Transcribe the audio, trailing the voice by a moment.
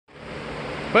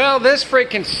Well, this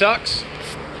freaking sucks.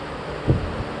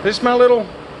 This is my little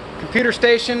computer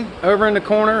station over in the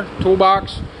corner,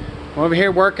 toolbox. I'm over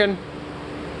here working,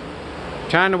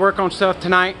 trying to work on stuff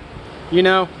tonight. You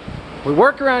know, we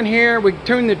work around here, we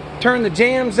turn the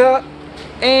jams up,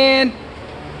 and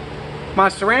my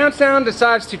surround sound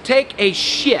decides to take a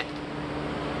shit.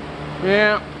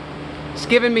 Yeah, it's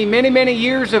given me many, many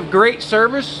years of great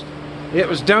service. It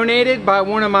was donated by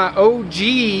one of my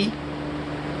OG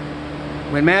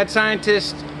when Mad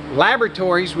Scientist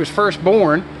Laboratories was first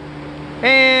born,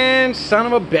 and son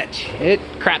of a bitch, it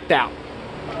crapped out.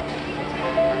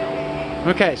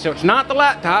 Okay, so it's not the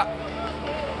laptop.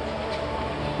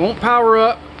 Won't power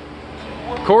up.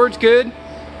 Cord's good.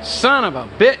 Son of a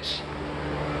bitch.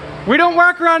 We don't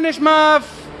work around this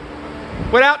muff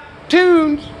without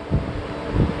tunes.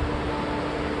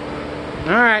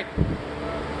 Alright.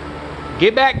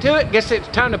 Get back to it. Guess it's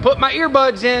time to put my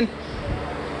earbuds in.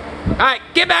 Alright,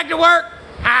 get back to work.